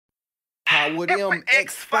i.f.w.y with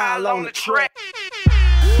MX5 on the track.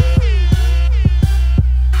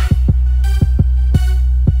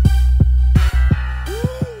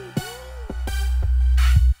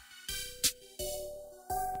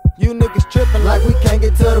 You niggas trippin' like we can't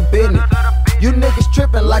get to the business. You niggas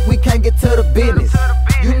trippin' like we can't get to the business.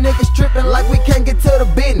 You niggas trippin' like we can't get to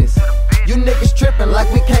the business. You niggas trippin'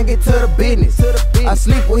 like we can't get to the business. I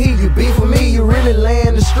sleep with he, you beef with me, you really lay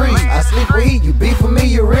in the street. I sleep with he, you beef with me,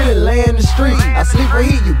 you really lay in the street. I sleep with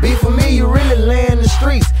he, you beef with me, you really lay in the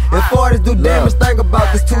streets. If 40s do damage, think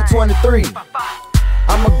about this 223.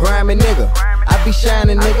 I'm a grimy nigga, I be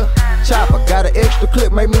shining nigga. Chopper, got an extra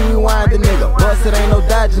clip, make me rewind the nigga. Bust it ain't no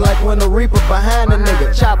dodging like when the reaper behind the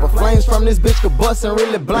nigga. Chopper, flames from this bitch could bust and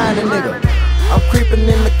really blind the nigga. I'm creeping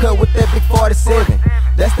in the cut with that big 47.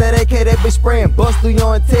 That's that AK that bitch spraying, bust through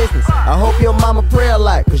your intestines. I hope your mama pray a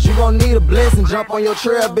lot, cause you gon' need a blessing. Jump on your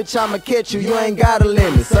trail, bitch, I'ma catch you, you ain't got a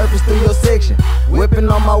limit. Surface through your section, whipping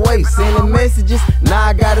on my waist, sending messages, now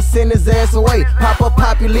I gotta send his ass away. Pop up,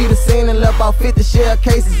 pop, you leave the scene and left about 50 shell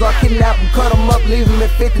cases. Or kidnap him, cut him up, leave him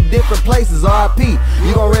at 50 different places. R.I.P.,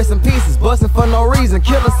 you gon' rest in pieces, bustin' for no reason,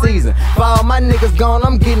 killer season. For all my niggas gone,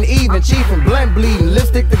 I'm getting even, chiefin', blunt bleeding,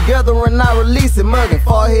 lipstick together and I release it, muggin',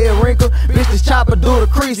 forehead wrinkle, bitch this chopper do the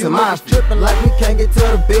creasing. Mine's trippin' like we can't get to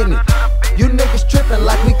the business. You niggas trippin'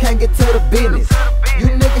 like we can't get to the business. You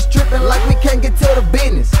niggas trippin' like we can't get to the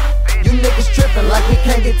business. You niggas trippin' like we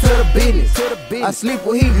can't get to the business. I sleep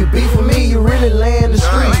with he, you beef with me, you really lay in the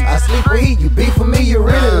street. I sleep with he, you beef with me, you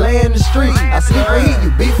really lay in the street. I sleep with he,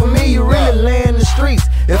 you beef with me, you really lay in the streets.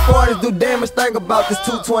 If 40s do damage, think about this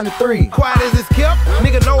 223. Quiet as it's kept,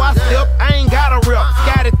 nigga know I step, I ain't got a rep.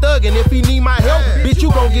 Scotty thuggin', if he need my help, bitch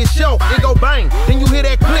you gon' get shot. It go bang, then you hear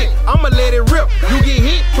that click, I'ma let it rip. You get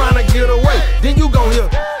hit, tryna get away, then you gon' hear.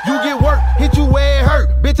 You get work, hit you where it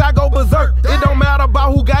hurt, bitch I go berserk. It don't matter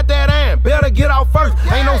about who got that iron, better get out first.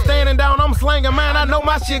 Ain't no standing down, I'm slanging man, I know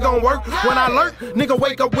my shit gon' work. When I lurk, nigga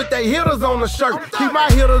wake up with they hitters on the shirt. Keep my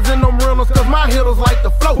hitters in them rentals, cause my hitters like to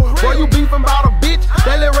float. Boy you beefin' about a bitch,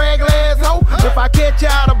 that little ragla ass hoe. If I catch you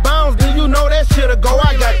out of bounds, then you know that shit'll go.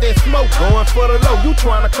 I got that smoke going for the low, you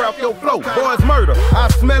tryna craft your flow. Boy it's murder, I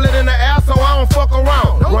smell it in the air so I don't fuck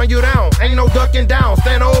around. Run you down, ain't no ducking down,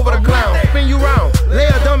 stand over the clown. Spin you round, lay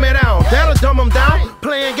a dummy down, that'll dumb him down.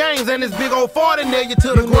 Playing games and this big old 40 nail you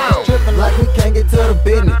to the ground. Trippin' like we can't get to the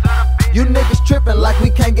business. You niggas trippin' like we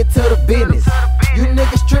can't get to the business. You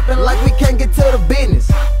niggas trippin' like we can't get to the business.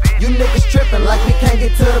 You niggas trippin' like we can't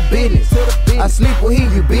get to the business. I sleep with he,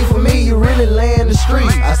 you beef with me, you really lay in the street.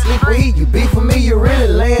 I sleep with he, you beef with me, you really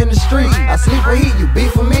lay in the street. I sleep with he, you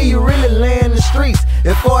beef with me, you really lay in the streets.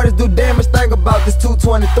 If 40s do damage, think about this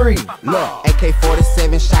 223. Look,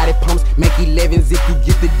 AK-47 shotty pumps, make 11s if you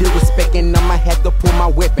get the deal respectin'. I'ma have to pull my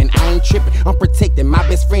weapon, I ain't trippin', I'm protecting. My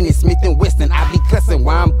best friend is Smith & Wesson, I be cussin'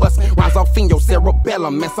 while I'm bustin'. Rhymes off in your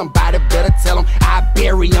cerebellum, man, somebody better tell him I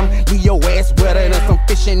bury him. Leave your ass wetter than some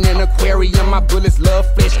fish in an aquarium. My bullets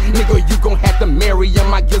love flesh, nigga, you gon' have to marry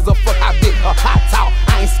him. I gives a fuck how big a hot top,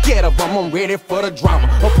 I ain't scared of him, I'm ready for the drama.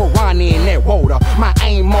 A piranha in that water, my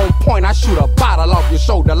aim on point, I shoot a bottle off your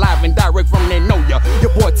shoulder, live and direct from that know ya.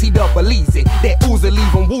 Your boy T-Dub believes it, that Uzi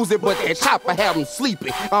leave him woozy, but that chopper have him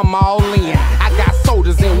sleepy. I'm all in, I got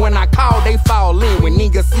soldiers and when I call they fall in. When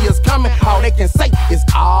niggas see us coming, all they can say is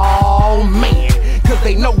all man. Cause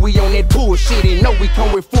they know we on that bullshit and know we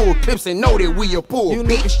come with full clips and know that we a pull. You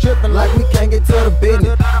niggas trippin' like we can't get to the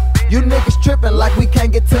business. You niggas trippin' like we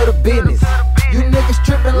can't get to the business. You niggas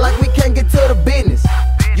trippin' like we can't get to the business.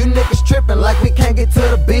 You niggas trippin' like we can't get to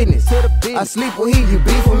the business. I sleep with he, you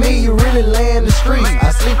beef with me, you really lay in the street.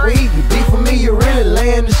 I sleep with he, you beef with me, you really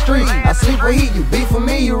lay in the street. I sleep with he, you beef with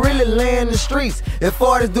me, you really lay in the streets. If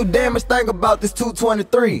 40s do damage, think about this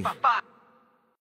 223.